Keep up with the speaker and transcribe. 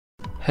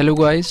Hello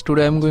guys,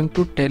 today I am going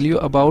to tell you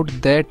about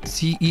that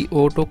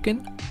CEO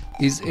token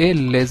is a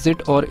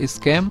legit or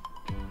scam.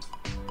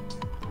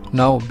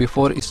 Now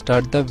before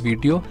start the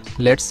video,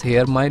 let's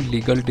hear my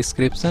legal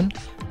description.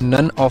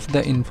 None of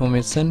the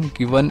information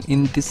given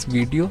in this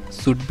video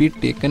should be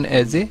taken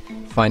as a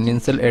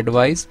financial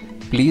advice.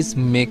 Please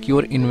make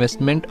your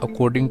investment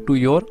according to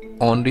your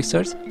own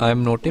research. I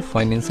am not a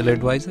financial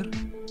advisor.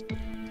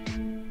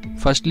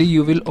 Firstly,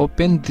 you will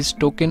open this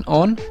token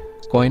on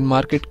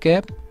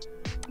CoinMarketCap.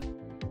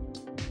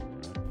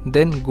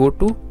 Then go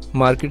to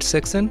market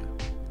section.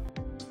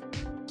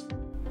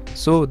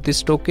 So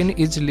this token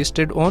is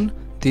listed on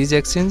these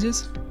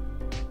exchanges.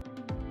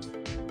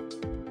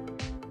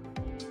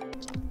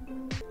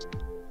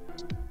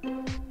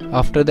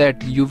 After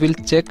that, you will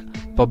check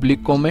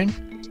public comment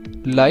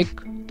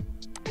like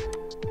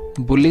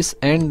bullish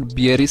and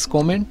bearish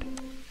comment.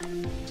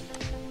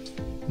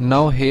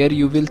 Now here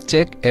you will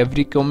check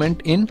every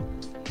comment in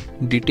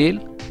detail.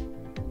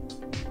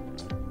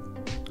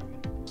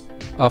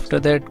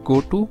 After that,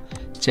 go to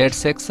chat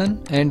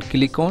section and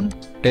click on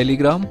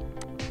Telegram.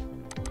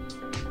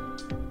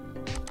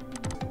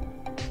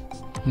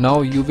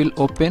 Now you will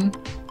open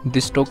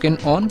this token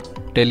on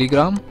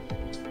Telegram,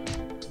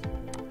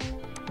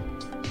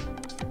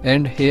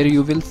 and here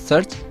you will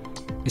search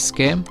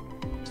scam.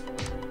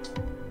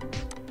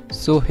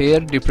 So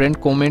here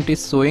different comment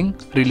is showing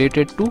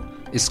related to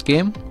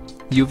scam.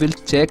 You will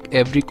check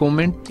every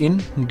comment in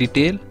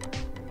detail.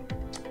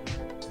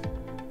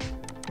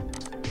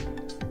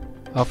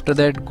 After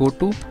that, go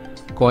to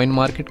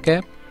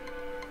CoinMarketCap.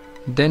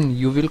 Then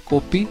you will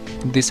copy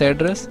this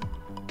address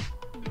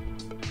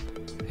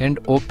and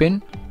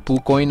open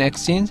PooCoin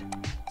exchange.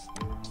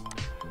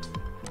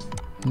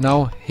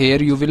 Now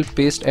here you will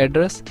paste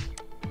address.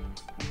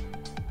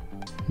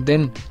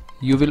 Then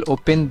you will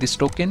open this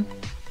token.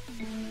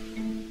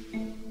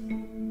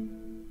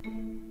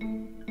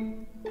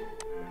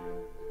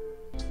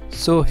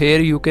 So here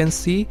you can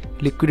see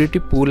liquidity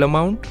pool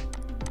amount,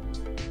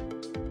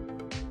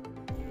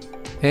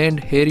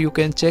 and here you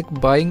can check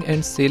buying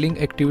and selling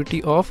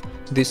activity of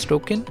this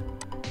token.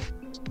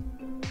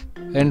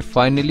 And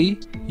finally,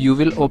 you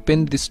will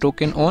open this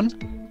token on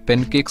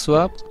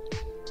PancakeSwap.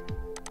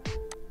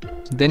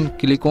 Then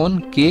click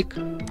on Cake.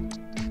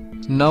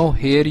 Now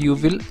here you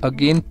will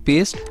again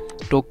paste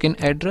token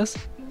address.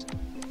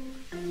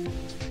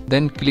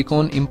 Then click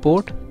on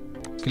Import.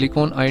 Click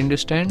on I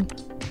understand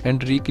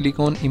and re-click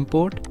on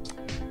Import.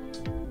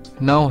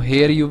 Now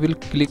here you will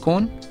click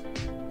on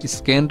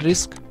Scan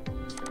Risk.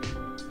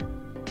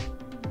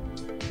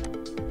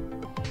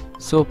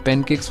 So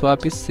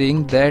PancakeSwap is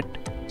saying that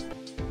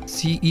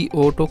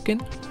CEO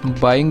token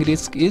buying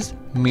risk is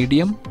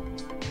medium.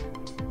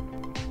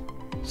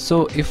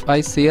 So if I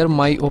share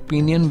my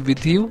opinion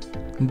with you,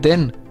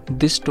 then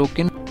this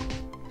token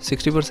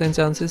 60%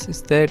 chances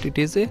is that it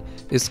is a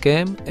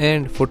scam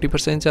and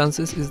 40%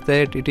 chances is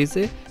that it is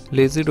a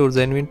legit or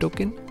genuine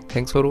token.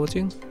 Thanks for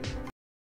watching.